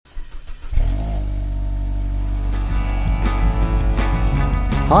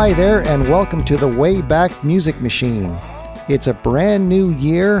Hi there, and welcome to the Wayback Music Machine. It's a brand new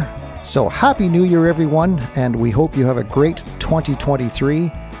year, so Happy New Year, everyone, and we hope you have a great 2023.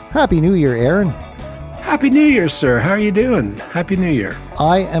 Happy New Year, Aaron. Happy New Year, sir. How are you doing? Happy New Year.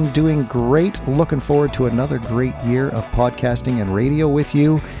 I am doing great. Looking forward to another great year of podcasting and radio with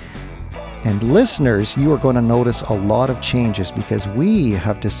you. And listeners, you are going to notice a lot of changes because we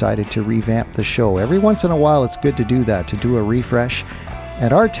have decided to revamp the show. Every once in a while, it's good to do that, to do a refresh.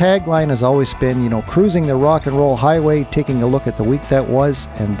 And our tagline has always been, cruising the rock and roll highway, taking a look at the week that was,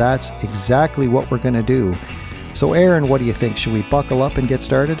 and that's exactly what we're going to do. So Aaron, what do you think? Should we buckle up and get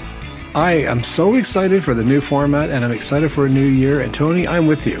started? I am so excited for the new format, and I'm excited for a new year. And Tony, I'm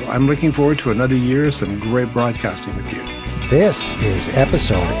with you. I'm looking forward to another year of some great broadcasting with you. This is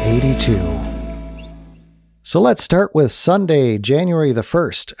episode 82. So let's start with Sunday, January the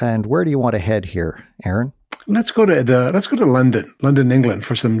 1st. And where do you want to head here, Aaron? Let's go to London, England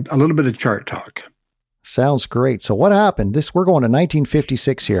for a little bit of chart talk. Sounds great. So what happened? We're going to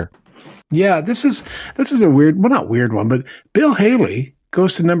 1956 here. Yeah, this is a weird, well, not weird one, but Bill Haley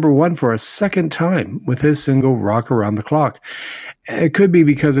goes to number one for a second time with his single Rock Around the Clock. It could be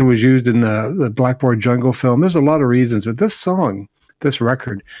because it was used in the Blackboard Jungle film. There's a lot of reasons, but this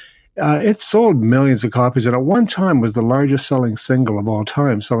record, it sold millions of copies, and at one time was the largest selling single of all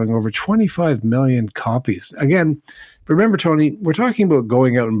time, selling over 25 million copies. Again, remember, Tony, we're talking about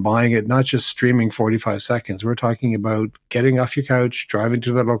going out and buying it, not just streaming 45 seconds. We're talking about getting off your couch, driving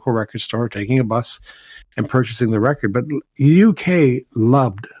to the local record store, taking a bus, and purchasing the record. But UK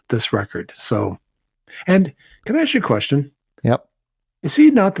loved this record. So, and can I ask you a question? Yep. Is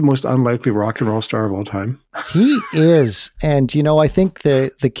he not the most unlikely rock and roll star of all time? He is. And, I think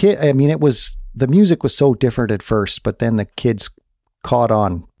the kid, the music was so different at first, but then the kids caught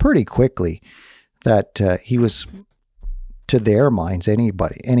on pretty quickly that he was, to their minds,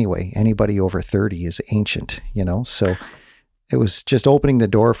 anybody over 30 is ancient, so it was just opening the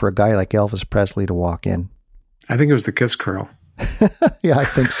door for a guy like Elvis Presley to walk in. I think it was the Kiss curl. Yeah, I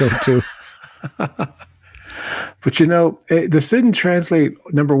think so too. But this didn't translate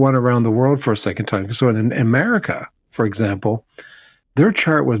number one around the world for a second time. So in America, for example, their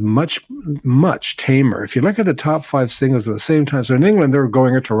chart was much, much tamer. If you look at the top 5 singles at the same time, so in England, they were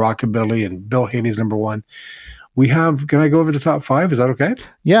going into rockabilly and Bill Haley's number one. Can I go over the top 5? Is that okay?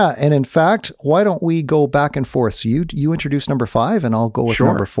 Yeah. And in fact, why don't we go back and forth? So you introduce number 5 and I'll go with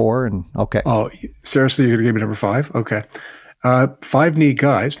number 4. And okay. Oh, seriously, you're going to give me number 5? Okay. 5 Neat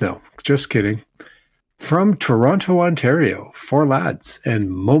Guys. No, just kidding. From Toronto, Ontario, 4 Lads and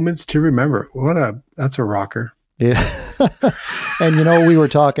Moments to Remember. That's a rocker. Yeah. And we were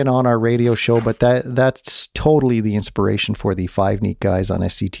talking on our radio show, but that's totally the inspiration for the 5 Neat Guys on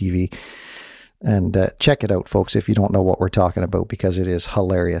SCTV. And check it out, folks, if you don't know what we're talking about, because it is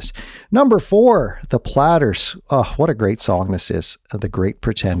hilarious. Number 4, The Platters. Oh, what a great song this is. The Great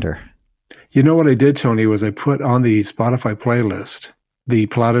Pretender. You know what I did, Tony, was I put on the Spotify playlist the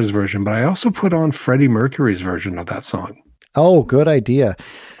Platters version, but I also put on Freddie Mercury's version of that song. Oh, good idea.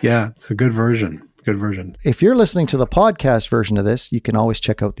 Yeah, it's a good version. Good version. If you're listening to the podcast version of this, you can always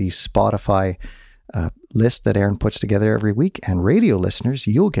check out the Spotify list that Aaron puts together every week. And radio listeners,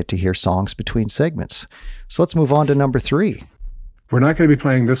 you'll get to hear songs between segments. So let's move on to number 3. We're not going to be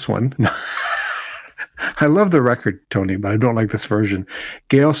playing this one. I love the record, Tony, but I don't like this version.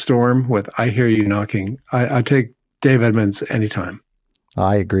 Gail Storm with I Hear You Knocking. I take Dave Edmunds anytime.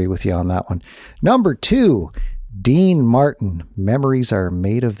 I agree with you on that one. Number 2, Dean Martin, Memories Are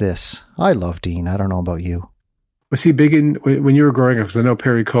Made of This. I love Dean. I don't know about you. Was he big when you were growing up? Because I know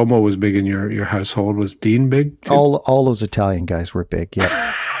Perry Como was big in your household. Was Dean big? All those Italian guys were big,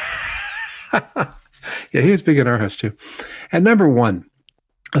 yeah. Yeah, he was big in our house too. And number 1,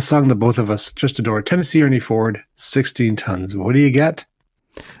 a song that both of us just adore, Tennessee Ernie Ford, 16 Tons. What do you get?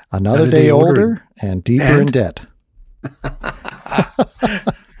 Another day older and deeper in debt.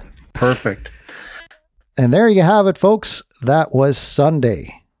 Perfect. And there you have it, folks. That was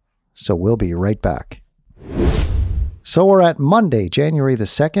Sunday. So we'll be right back. So we're at Monday, January the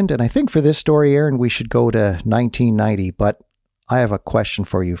 2nd. And I think for this story, Aaron, we should go to 1990. But I have a question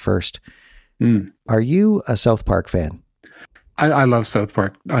for you first. Are you a South Park fan? I love South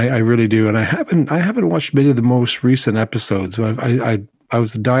Park. I really do. And I haven't watched many of the most recent episodes. But I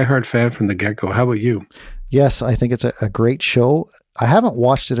was a diehard fan from the get-go. How about you? Yes, I think it's a great show. I haven't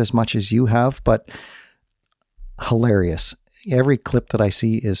watched it as much as you have, but hilarious. Every clip that I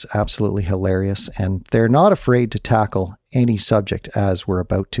see is absolutely hilarious, and they're not afraid to tackle any subject, as we're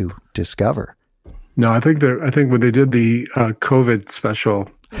about to discover. No, I think when they did the COVID special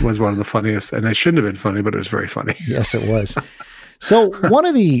was one of the funniest, and it shouldn't have been funny, but it was very funny. Yes, it was. So one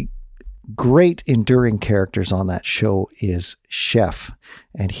of the great enduring characters on that show is Chef,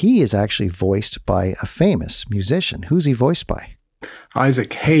 and he is actually voiced by a famous musician. Who's he voiced by?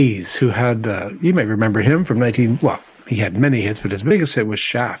 Isaac Hayes, who had, you may remember him from he had many hits, but his biggest hit was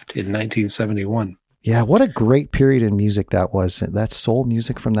Shaft in 1971. Yeah, what a great period in music that was. That soul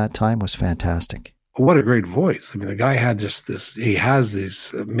music from that time was fantastic. What a great voice. I mean, the guy had he has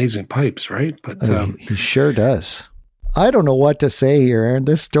these amazing pipes, right? But he sure does. I don't know what to say here, Aaron.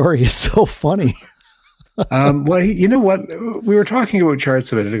 This story is so funny. Well, you know what? We were talking about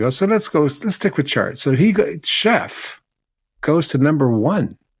charts a minute ago, so let's stick with charts. So Chef goes to number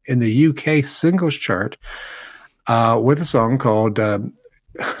 1 in the UK singles chart with a song called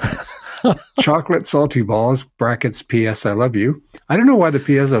Chocolate Salty Balls, brackets, P.S. I Love You. I don't know why the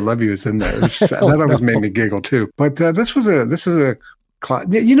P.S. I Love You is in there. That always made me giggle too. But this is a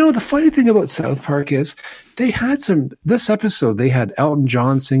you know, the funny thing about South Park is this episode, they had Elton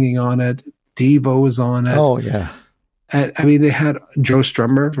John singing on it. Devo was on it. Oh, yeah. And, I mean, they had Joe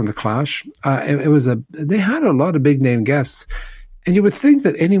Strummer from The Clash. They had a lot of big name guests. And you would think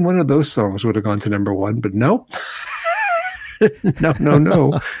that any one of those songs would have gone to number 1, but nope.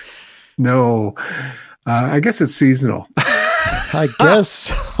 No. No. I guess it's seasonal. I guess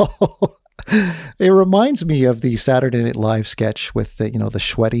so. It reminds me of the Saturday Night Live sketch with the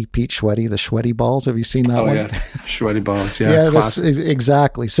Pete Schweddy, the Schweddy balls. Have you seen that one? Oh, yeah. Schweddy balls. Yeah. Yeah,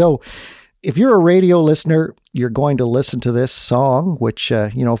 exactly. So if you're a radio listener, you're going to listen to this song, which,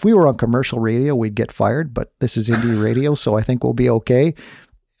 if we were on commercial radio, we'd get fired, but this is indie radio, so I think we'll be okay.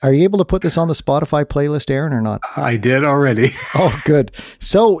 Are you able to put this on the Spotify playlist, Aaron, or not? I did already. Oh, good.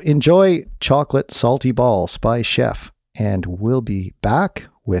 So enjoy Chocolate Salty Balls by Chef, and we'll be back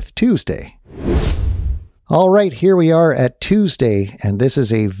with Tuesday. All right, here we are at Tuesday, and this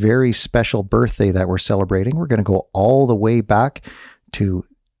is a very special birthday that we're celebrating. We're going to go all the way back to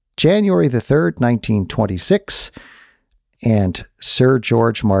January the 3rd, 1926, and Sir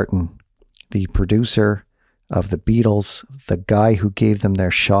George Martin, the producer of the Beatles, the guy who gave them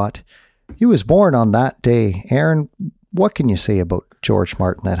their shot. He was born on that day. Aaron, what can you say about George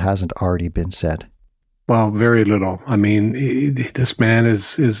Martin that hasn't already been said? Well, very little. I mean, this man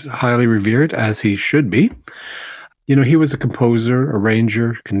is highly revered, as he should be. You know, he was a composer,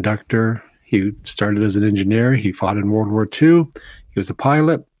 arranger, conductor. He started as an engineer. He fought in World War II. He was a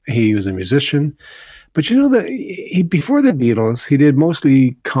pilot. He was a musician. But you know that before the Beatles, he did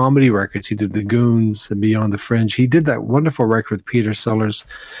mostly comedy records. He did The Goons and Beyond the Fringe. He did that wonderful record with Peter Sellers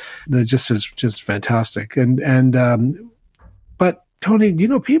that just fantastic. But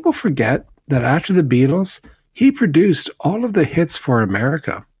Tony, people forget that after the Beatles, he produced all of the hits for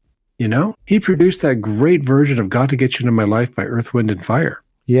America. He produced that great version of "Got to Get You Into My Life" by Earth, Wind and Fire.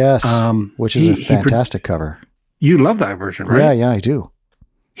 Yes, which is a fantastic cover. You love that version, right? Yeah, I do.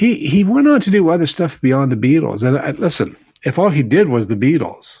 He went on to do other stuff beyond the Beatles. And listen, if all he did was the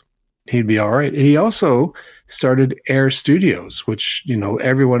Beatles, he'd be all right. And he also started Air Studios, which,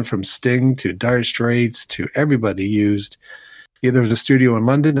 everyone from Sting to Dire Straits to everybody used. Yeah, there was a studio in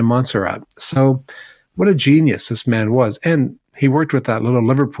London and Montserrat. So what a genius this man was. And he worked with that little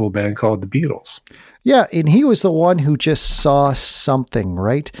Liverpool band called the Beatles. Yeah, and he was the one who just saw something,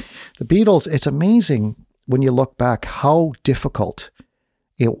 right? The Beatles, it's amazing when you look back how difficult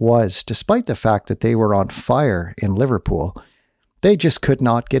it was, despite the fact that they were on fire in Liverpool. They just could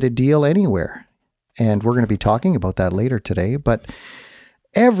not get a deal anywhere. And we're going to be talking about that later today. But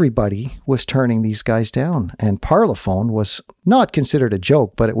everybody was turning these guys down. And Parlophone was not considered a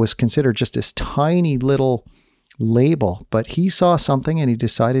joke, but it was considered just this tiny little label. But he saw something and he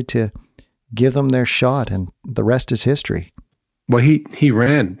decided to give them their shot. And the rest is history. Well, he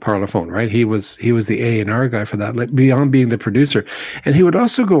ran Parlophone, right? He was the A&R guy for that, like, beyond being the producer. And he would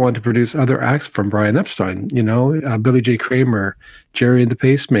also go on to produce other acts from Brian Epstein, Billy J. Kramer, Jerry and the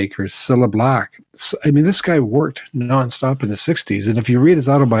Pacemakers, Cilla Black. So, I mean, this guy worked nonstop in the 60s. And if you read his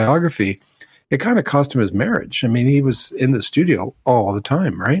autobiography, it kind of cost him his marriage. I mean, he was in the studio all the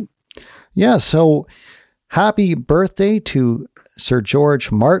time, right? Yeah, so happy birthday to Sir George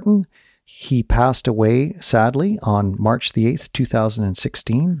Martin. He passed away, sadly, on March the 8th,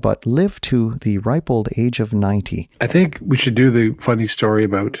 2016, but lived to the ripe old age of 90. I think we should do the funny story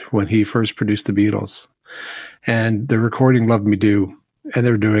about when he first produced the Beatles. And they're recording Love Me Do, and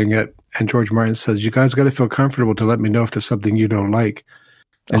they're doing it. And George Martin says, "You guys got to feel comfortable to let me know if there's something you don't like."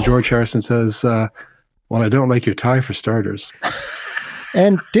 And George Harrison says, "Well, I don't like your tie, for starters."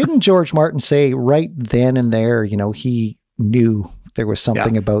 And didn't George Martin say right then and there, he knew there was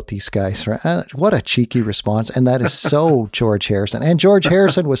something about these guys? What a cheeky response. And that is so George Harrison. And George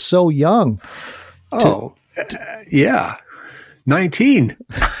Harrison was so young. Yeah. 19.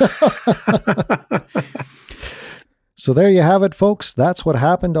 So there you have it, folks. That's what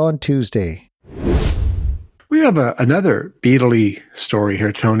happened on Tuesday. We have another Beatle-y story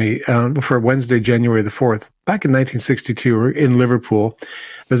here, Tony, for Wednesday, January the 4th. Back in 1962 in Liverpool,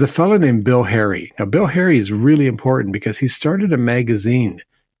 there's a fellow named Bill Harry. Now, Bill Harry is really important because he started a magazine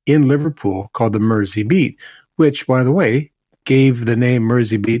in Liverpool called the Mersey Beat, which, by the way, gave the name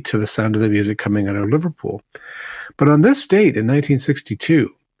Mersey Beat to the sound of the music coming out of Liverpool. But on this date in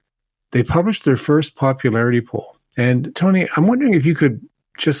 1962, they published their first popularity poll. And Tony, I'm wondering if you could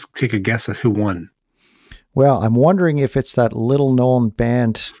just take a guess at who won. Well, I'm wondering if it's that little-known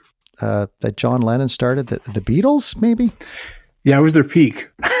band that John Lennon started, the Beatles, maybe? Yeah, it was their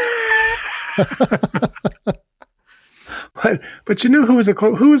peak. but you know who was a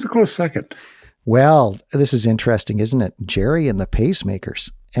close second? Well, this is interesting, isn't it? Jerry and the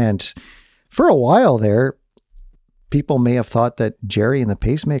Pacemakers. And for a while there, people may have thought that Jerry and the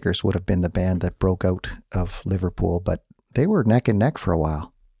Pacemakers would have been the band that broke out of Liverpool, but they were neck and neck for a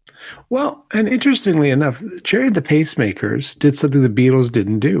while. Well, and interestingly enough, Jerry and the Pacemakers did something the Beatles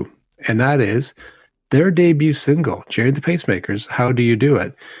didn't do, and that is their debut single, Jerry and the Pacemakers, How Do You Do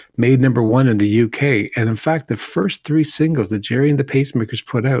It, made number one in the UK. And in fact, the first three singles that Jerry and the Pacemakers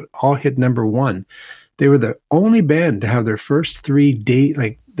put out all hit number one. They were the only band to have their first three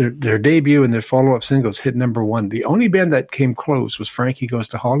their debut and their follow-up singles hit number one. The only band that came close was Frankie Goes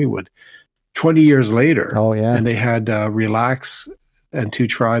to Hollywood 20 years later. Oh, yeah. And they had Relax and Two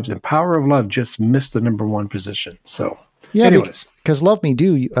Tribes, and Power of Love just missed the number one position. So, yeah, anyways. Because Love Me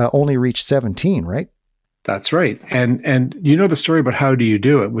Do only reached 17, right? That's right. And you know the story about How Do You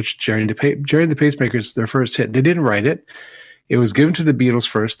Do It, which Jerry and the Pacemakers, their first hit, they didn't write it. It was given to the Beatles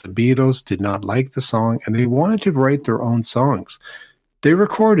first. The Beatles did not like the song, and they wanted to write their own songs. They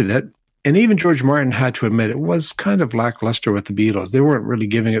recorded it, and even George Martin had to admit it was kind of lackluster with the Beatles. They weren't really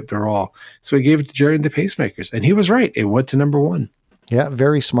giving it their all. So he gave it to Jerry and the Pacemakers, and he was right. It went to number one. Yeah,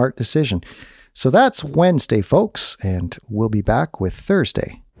 very smart decision. So that's Wednesday, folks, and we'll be back with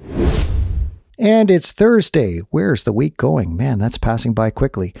Thursday. And it's Thursday. Where's the week going? Man, that's passing by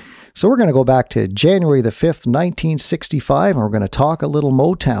quickly. So we're going to go back to January the 5th, 1965, and we're going to talk a little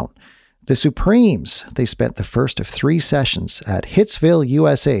Motown. The Supremes, they spent the first of 3 sessions at Hitsville,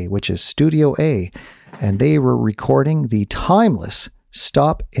 USA, which is Studio A, and they were recording the timeless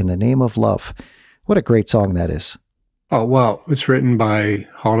Stop in the Name of Love. What a great song that is. Oh, well, it's written by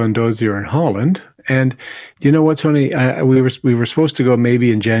Holland Dozier and Holland. And you know what, Tony? We were supposed to go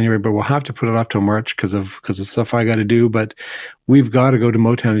maybe in January, but we'll have to put it off till March because of stuff I got to do. But we've got to go to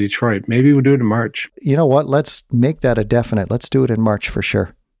Motown in Detroit. Maybe we'll do it in March. You know what? Let's make that a definite. Let's do it in March for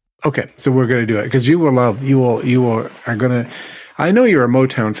sure. Okay, so we're going to do it because you are going to. I know you're a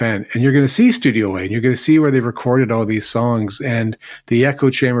Motown fan, and you're going to see Studio A, and you're going to see where they recorded all these songs and the echo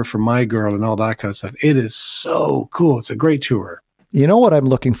chamber for My Girl and all that kind of stuff. It is so cool. It's a great tour. You know what I'm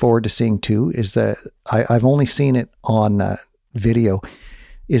looking forward to seeing too is that I've only seen it on video,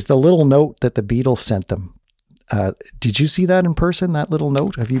 is the little note that the Beatles sent them. Did you see that in person, that little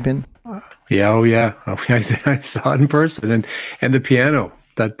note? Have you been? Yeah, I saw it in person. And the piano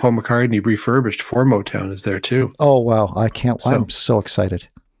that Paul McCartney refurbished for Motown is there too. Oh, wow. I'm so excited.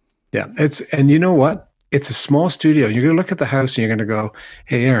 Yeah. And you know what? It's a small studio. You're going to look at the house and you're going to go,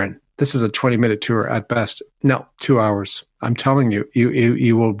 hey, Aaron, this is a 20-minute tour at best. No, 2 hours. I'm telling you,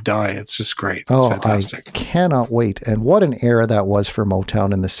 you will die. It's just great. It's fantastic. I cannot wait. And what an era that was for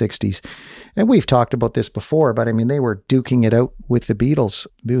Motown in the 60s. And we've talked about this before, but I mean, they were duking it out with the Beatles.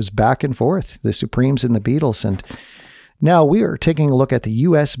 It was back and forth, the Supremes and the Beatles. And now we are taking a look at the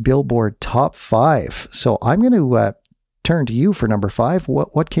U.S. Billboard Top 5. So I'm going to turn to you for number 5.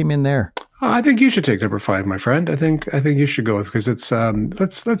 What came in there? I think you should take number 5, my friend. I think you should go with, because it's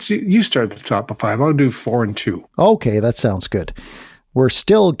you start at the top of 5. I'll do 4 and 2. Okay, that sounds good. We're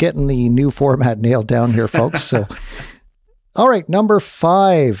still getting the new format nailed down here, folks. So, all right, number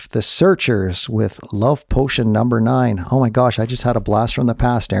 5, The Searchers with Love Potion number 9. Oh my gosh, I just had a blast from the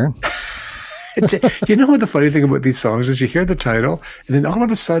past, Aaron. You know what the funny thing about these songs is? You hear the title, and then all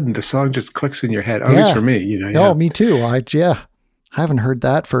of a sudden the song just clicks in your head. At least for me, you know. Yeah. Oh, me too. I haven't heard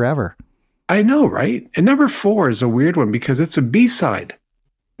that forever. I know, right? And number 4 is a weird one because it's a B-side.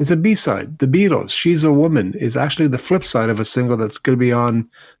 It's a B-side. The Beatles, She's a Woman, is actually the flip side of a single that's going to be on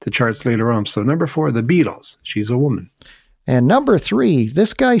the charts later on. So number 4, The Beatles, She's a Woman. And number 3,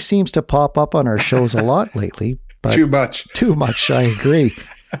 this guy seems to pop up on our shows a lot lately. But Too much. Too much, I agree.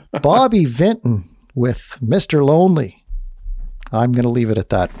 Bobby Vinton with Mr. Lonely. I'm going to leave it at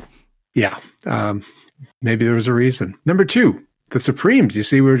that. Yeah. Maybe there was a reason. Number 2, The Supremes. You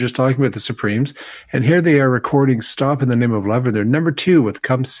see, we were just talking about the Supremes, and here they are recording Stop in the Name of Love, and they're number 2 with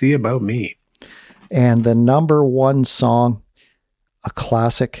Come See About Me. And the number 1 song, a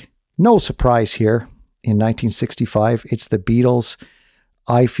classic, no surprise here, in 1965, it's the Beatles'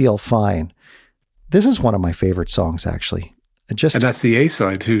 I Feel Fine. This is one of my favorite songs, actually. And that's the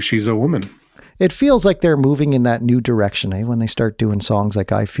A-side to She's a Woman. It feels like they're moving in that new direction, when they start doing songs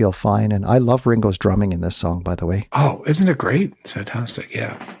like I Feel Fine. And I love Ringo's drumming in this song, by the way. Oh, isn't it great? It's fantastic,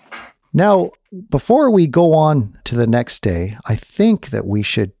 yeah. Now, before we go on to the next day, I think that we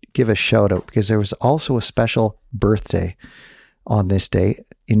should give a shout out because there was also a special birthday on this day.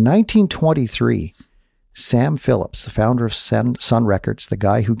 In 1923, Sam Phillips, the founder of Sun Records, the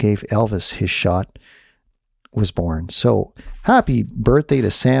guy who gave Elvis his shot, was born. So happy birthday to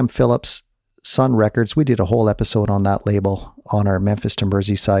Sam Phillips, Sun Records. We did a whole episode on that label on our Memphis to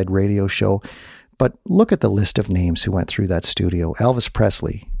Merseyside radio show. But look at the list of names who went through that studio. Elvis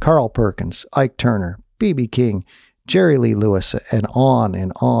Presley, Carl Perkins, Ike Turner, B.B. King, Jerry Lee Lewis, and on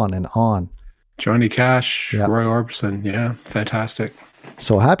and on and on. Johnny Cash, yep. Roy Orbison. Yeah, fantastic.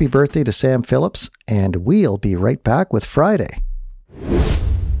 So happy birthday to Sam Phillips, and we'll be right back with Friday.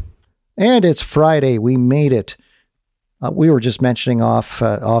 And it's Friday. We made it. We were just mentioning off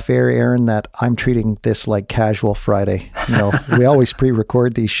air, Aaron, that I'm treating this like casual Friday. We always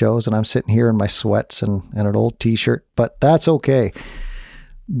pre-record these shows, and I'm sitting here in my sweats and an old T-shirt, but that's okay.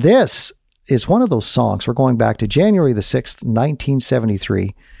 This is one of those songs. We're going back to January the 6th,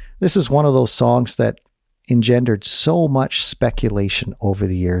 1973. This is one of those songs that engendered so much speculation over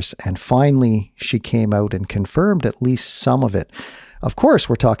the years, and finally she came out and confirmed at least some of it. Of course,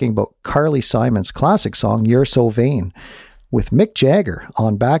 we're talking about Carly Simon's classic song, You're So Vain, with Mick Jagger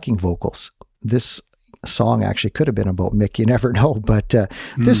on backing vocals. This song actually could have been about Mick, you never know, but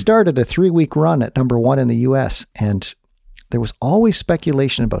this started a 3-week run at number 1 in the US, and there was always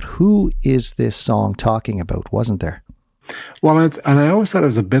speculation about who is this song talking about, wasn't there? Well, and I always thought it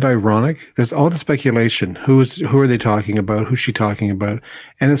was a bit ironic. There's all the speculation. Who are they talking about? Who's she talking about?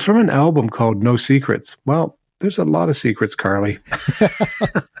 And it's from an album called No Secrets. Well, there's a lot of secrets, Carly.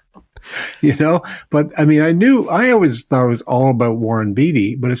 But I mean, I always thought it was all about Warren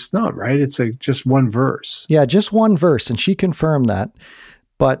Beatty, but it's not, right? It's just one verse. Yeah, just one verse. And she confirmed that.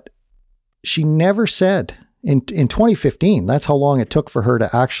 But she never said in 2015, that's how long it took for her to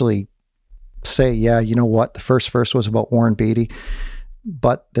actually say, yeah, you know what? The first verse was about Warren Beatty.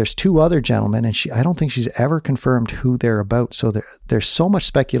 But there's 2 other gentlemen, and I don't think she's ever confirmed who they're about. So there's so much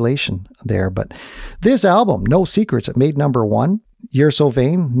speculation there. But this album, No Secrets, it made number 1. You're So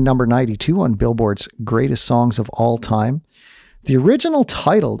Vain, number 92 on Billboard's Greatest Songs of All Time. The original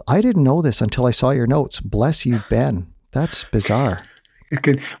title, I didn't know this until I saw your notes, Bless You, Ben. That's bizarre.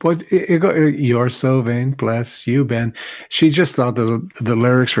 You're so vain, bless you, Ben. She just thought the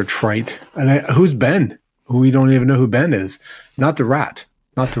lyrics were trite. And who's Ben? We don't even know who Ben is. Not the rat.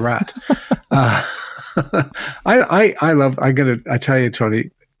 I tell you,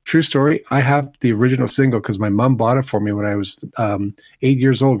 Tony, true story. I have the original single because my mom bought it for me when I was 8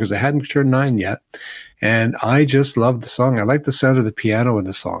 years old because I hadn't turned 9 yet. And I just loved the song. I like the sound of the piano in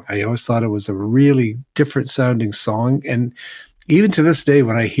the song. I always thought it was a really different sounding song. And even to this day,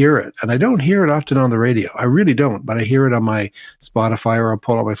 when I hear it, and I don't hear it often on the radio, I really don't, but I hear it on my Spotify or I'll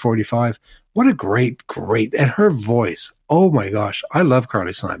pull out my 45. What a great, and her voice. Oh my gosh. I love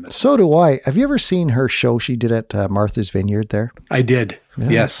Carly Simon. So do I. Have you ever seen her show she did at Martha's Vineyard there? I did. Yeah,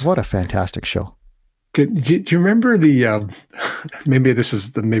 yes. What a fantastic show. Do you remember maybe I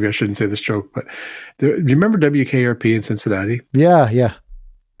shouldn't say this joke, but do you remember WKRP in Cincinnati? Yeah.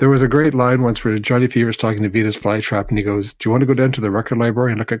 There was a great line once where Johnny Fever's talking to Venus Flytrap and he goes, do you want to go down to the record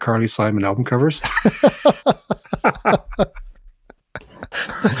library and look at Carly Simon album covers?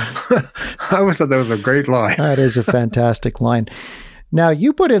 I always thought that was a great line. That is a fantastic line. Now,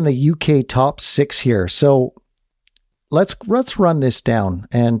 you put in the UK top 6 here. So let's run this down.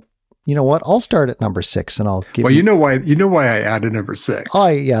 And you know what? I'll start at number 6 and I'll give you know why I added number 6.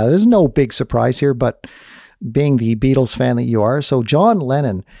 Yeah, there's no big surprise here, but being the Beatles fan that you are. So John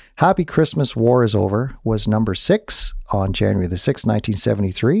Lennon, Happy Christmas, War is Over was number 6 on January the 6th,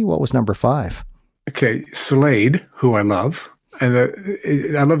 1973. What was number 5? Okay, Slade, who I love. And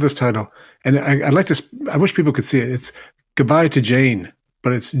I love this title. And I wish people could see it. It's Goodbye to Jane,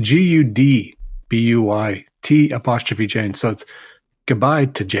 but it's GUDBUYT apostrophe Jane. So it's Goodbye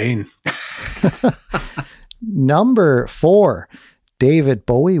to Jane. Number 4, David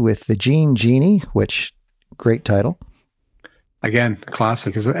Bowie with The Jean Genie, which great title. Again,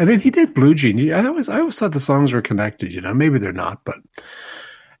 classic. And then he did Blue Jean. I always thought the songs were connected, maybe they're not, but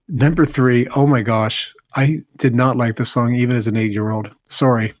number 3, oh my gosh. I did not like the song even as an 8-year-old.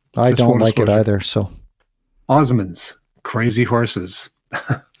 Sorry. I don't like it either. So Osmonds, Crazy Horses.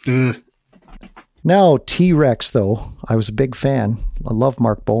 Now, T-Rex, though, I was a big fan. I love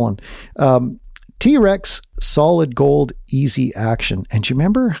Mark Bolan. T-Rex, Solid Gold, Easy Action. And do you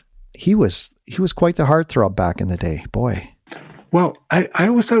remember, he was quite the heartthrob back in the day. Boy. Well, I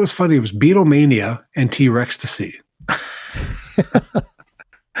always thought it was funny. It was Beatlemania and T-Rex to see.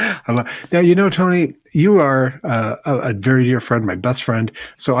 Now, Tony, you are a very dear friend, my best friend.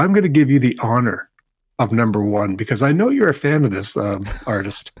 So I'm going to give you the honor of number one, because I know you're a fan of this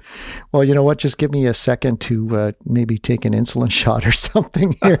artist. Well, you know what? Just give me a second to maybe take an insulin shot or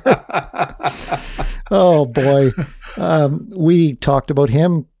something here. Oh, boy. We talked about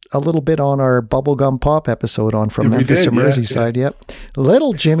him a little bit on our Bubblegum Pop episode on From Memphis to Merseyside. Yeah. Yep.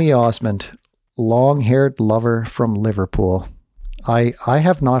 Little Jimmy Osmond, long-haired lover from Liverpool. I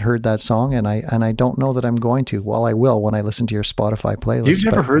have not heard that song, and I don't know that I'm going to. Well, I will when I listen to your Spotify playlist. You've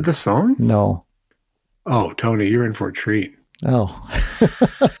never heard the song? No. Oh, Tony, you're in for a treat. Oh.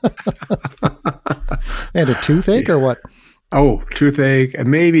 And a toothache or what? Oh, toothache.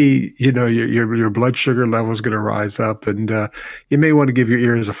 And maybe, your blood sugar level is going to rise up, and you may want to give your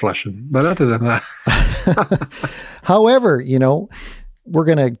ears a flushing. But other than that. However, we're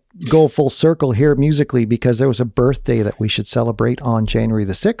going to go full circle here musically, because there was a birthday that we should celebrate on January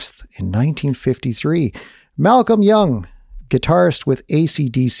the 6th in 1953. Malcolm Young, guitarist with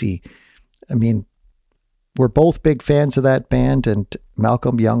AC/DC. I mean, we're both big fans of that band, and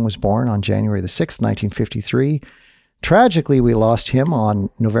Malcolm Young was born on January the 6th, 1953. Tragically, we lost him on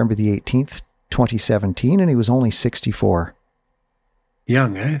November the 18th, 2017, and he was only 64.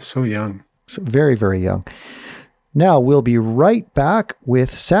 Young, eh? So young. So very, very young. Now, we'll be right back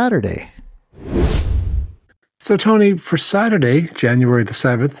with Saturday. So, Tony, for Saturday, January the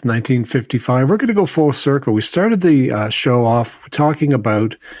 7th, 1955, we're going to go full circle. We started the show off talking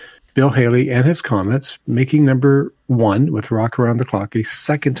about Bill Haley and his Comets making number one with Rock Around the Clock a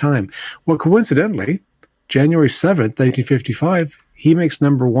second time. Well, coincidentally, January 7th, 1955, he makes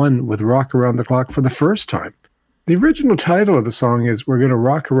number one with Rock Around the Clock for the first time. The original title of the song is We're Going to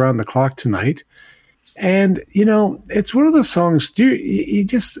Rock Around the Clock Tonight. And, it's one of those songs,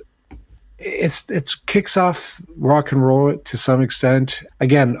 it kicks off rock and roll to some extent.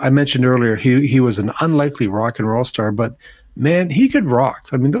 Again, I mentioned earlier, he was an unlikely rock and roll star, but man, he could rock.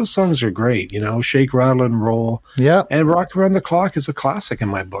 I mean, those songs are great, Shake, Rattle, and Roll. Yeah. And Rock Around the Clock is a classic in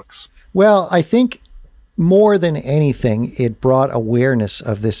my books. Well, I think more than anything, it brought awareness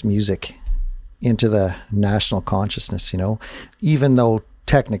of this music into the national consciousness, even though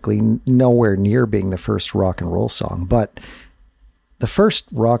technically nowhere near being the first rock and roll song. But the first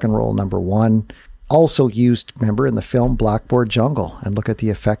rock and roll number one, also used, remember, in the film Blackboard Jungle, and look at the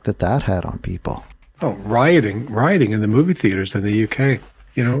effect that had on people. Oh, rioting in the movie theaters in the UK.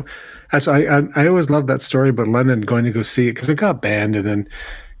 As I always loved that story about Lennon going to go see it, because it got banned, and then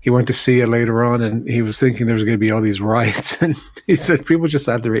he went to see it later on, and he was thinking there was going to be all these riots, and he said people just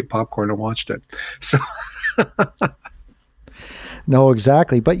sat there, ate popcorn, and watched it. So, no,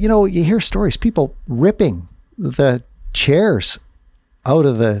 exactly. But you hear stories, people ripping the chairs out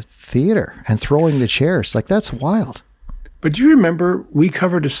of the theater and throwing the chairs. Like, that's wild. But do you remember we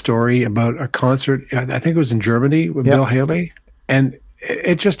covered a story about a concert, I think it was in Germany with Bill Haley, and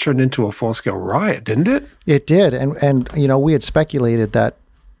it just turned into a full-scale riot, didn't it? It did. And we had speculated that,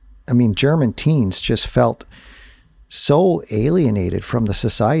 German teens just felt so alienated from the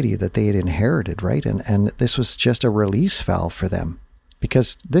society that they had inherited, right? And this was just a release valve for them,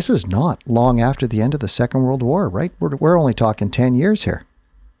 because this is not long after the end of the Second World War, right? We're only talking 10 years here.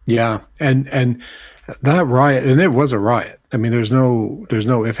 Yeah. And that riot, and it was a riot. There's no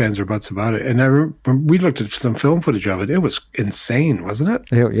ifs, ands, or buts about it. And I remember we looked at some film footage of it. It was insane, wasn't it?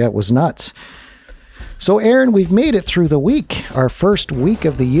 Yeah, it was nuts. So, Aaron, we've made it through the week, our first week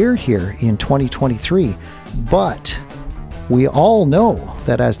of the year here in 2023. But we all know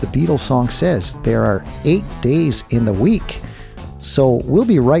that, as the Beatles song says, there are 8 days in the week. So we'll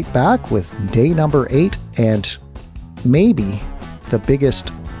be right back with day number 8, and maybe the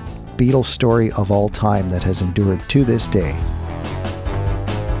biggest Beatles story of all time that has endured to this day.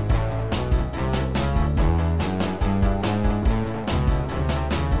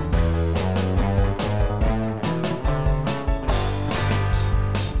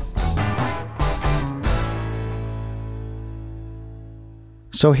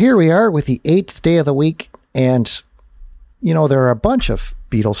 So here we are with the 8th day of the week, and there are a bunch of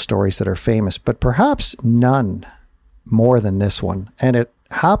Beatles stories that are famous, but perhaps none more than this one. And it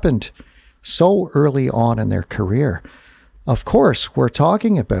happened so early on in their career. Of course, we're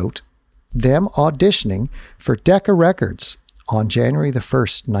talking about them auditioning for Decca Records on January the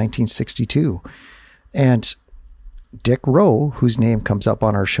 1st, 1962. And Dick Rowe, whose name comes up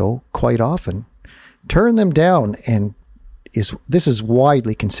on our show quite often, turned them down, and this is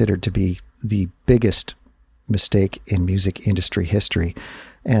widely considered to be the biggest mistake in music industry history.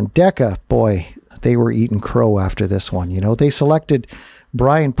 And Decca, boy, they were eating crow after this one. They selected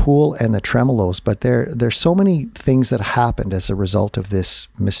Brian Poole and the Tremolos, but there's so many things that happened as a result of this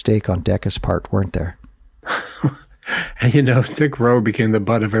mistake on Decca's part, weren't there? And Dick Rowe became the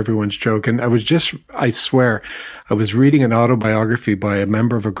butt of everyone's joke. And I swear, I was reading an autobiography by a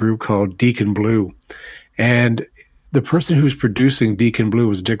member of a group called Deacon Blue. And the person who was producing Deacon Blue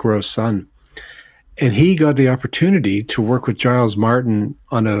was Dick Rowe's son. And he got the opportunity to work with Giles Martin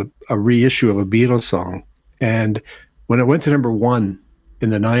on a reissue of a Beatles song. And when it went to number 1 in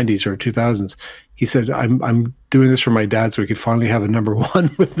the 90s or 2000s, he said, I'm doing this for my dad so we could finally have a number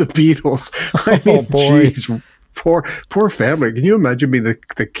 1 with the Beatles. I mean, geez, poor family. Can you imagine being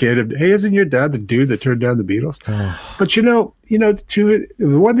the kid of, hey, isn't your dad the dude that turned down the Beatles? But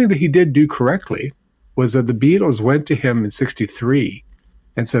the one thing that he did do correctly was that the Beatles went to him in 1963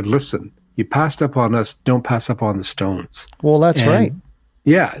 and said, listen, you passed up on us, don't pass up on the Stones. Well, that's right.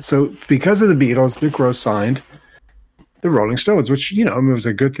 Yeah, so because of the Beatles, Dick Rowe signed the Rolling Stones, which, was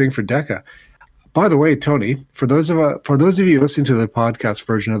a good thing for Decca. By the way, Tony, for those of you listening to the podcast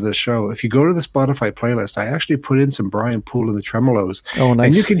version of this show, if you go to the Spotify playlist, I actually put in some Brian Poole and the Tremolos. Oh, nice.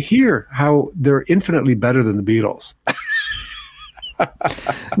 And you can hear how they're infinitely better than the Beatles.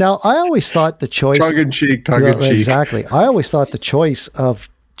 Now, I always thought the choice... Tongue in cheek. Exactly. I always thought the choice of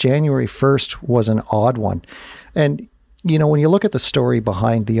January 1st was an odd one. And, when you look at the story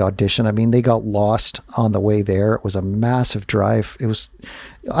behind the audition, I mean, they got lost on the way there. It was a massive drive.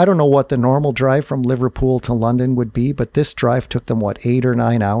 I don't know what the normal drive from Liverpool to London would be, but this drive took them, 8 or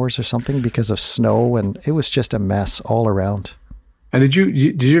 9 hours or something because of snow, and it was just a mess all around. And did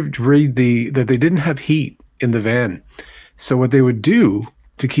you read that they didn't have heat in the van? So what they would do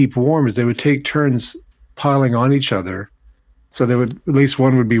to keep warm is they would take turns piling on each other. So at least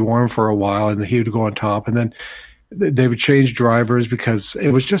one would be warm for a while, and he would go on top, and then they would change drivers because it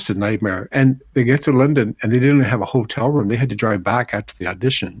was just a nightmare. And they get to London and they didn't have a hotel room. They had to drive back after the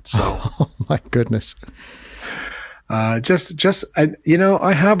audition. So, oh my goodness. I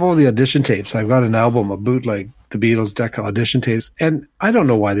have all the audition tapes. I've got an album, a bootleg, the Beatles Decca audition tapes, and I don't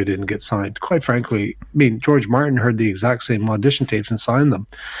know why they didn't get signed. Quite frankly, I mean, George Martin heard the exact same audition tapes and signed them.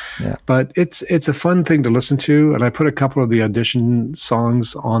 Yeah. But it's a fun thing to listen to, and I put a couple of the audition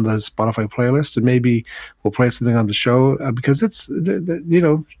songs on the Spotify playlist, and maybe we'll play something on the show because it's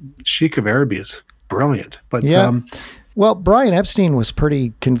Sheik of Arabia is brilliant. But yeah. Well, Brian Epstein was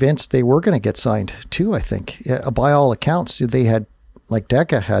pretty convinced they were going to get signed too, I think. Yeah, by all accounts, they had,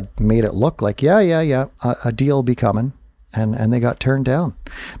 Decca had made it look like, a deal will be coming, and they got turned down.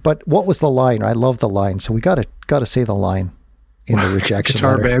 But what was the line? I love the line, so we got to say the line in the rejection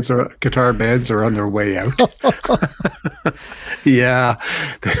letter. Guitar bands are on their way out. Yeah.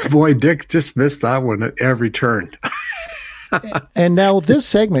 Boy, Dick just missed that one at every turn. And now this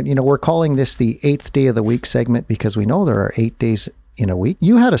segment, we're calling this the 8th day of the week segment because we know there are 8 days in a week.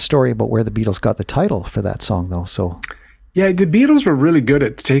 You had a story about where the Beatles got the title for that song, though. So, yeah, the Beatles were really good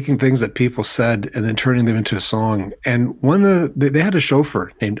at taking things that people said and then turning them into a song. And they had a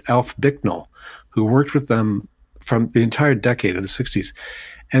chauffeur named Alf Bicknell who worked with them from the entire decade of the 60s.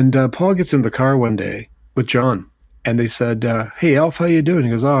 And Paul gets in the car one day with John, and they said, "Hey, Alf, how you doing?"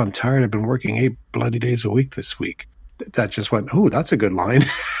 He goes, "Oh, I'm tired. I've been working 8 bloody days a week this week." That just went, "Oh, that's a good line."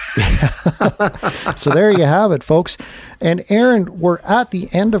 So there you have it, folks. And Aaron, we're at the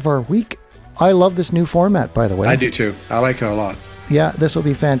end of our week. I love this new format, by the way. I do too. I like it a lot. Yeah, this will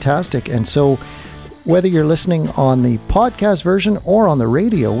be fantastic. And so whether you're listening on the podcast version or on the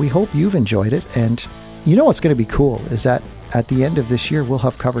radio, we hope you've enjoyed it. And what's going to be cool is that at the end of this year, we'll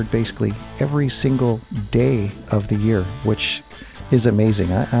have covered basically every single day of the year, which is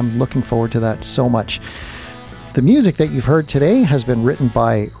amazing. I'm looking forward to that so much. The music that you've heard today has been written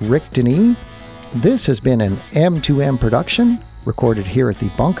by Rick Denis. This has been an M2M production, recorded here at the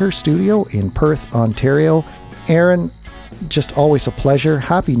Bunker Studio in Perth, Ontario. Aaron, just always a pleasure.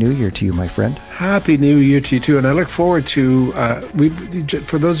 Happy New Year to you, my friend. Happy New Year to you too. And I look forward to,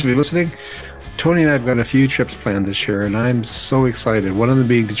 for those of you listening, Tony and I have got a few trips planned this year, and I'm so excited. One of them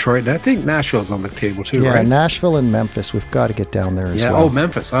being Detroit, and I think Nashville's on the table too, right? Yeah, Nashville and Memphis. We've got to get down there as well. Oh,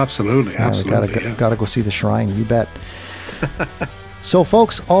 Memphis, absolutely. Absolutely. Got to go see the shrine, you bet. So,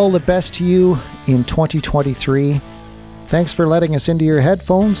 folks, all the best to you in 2023. Thanks for letting us into your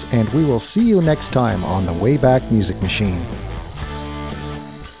headphones, and we will see you next time on the Wayback Music Machine.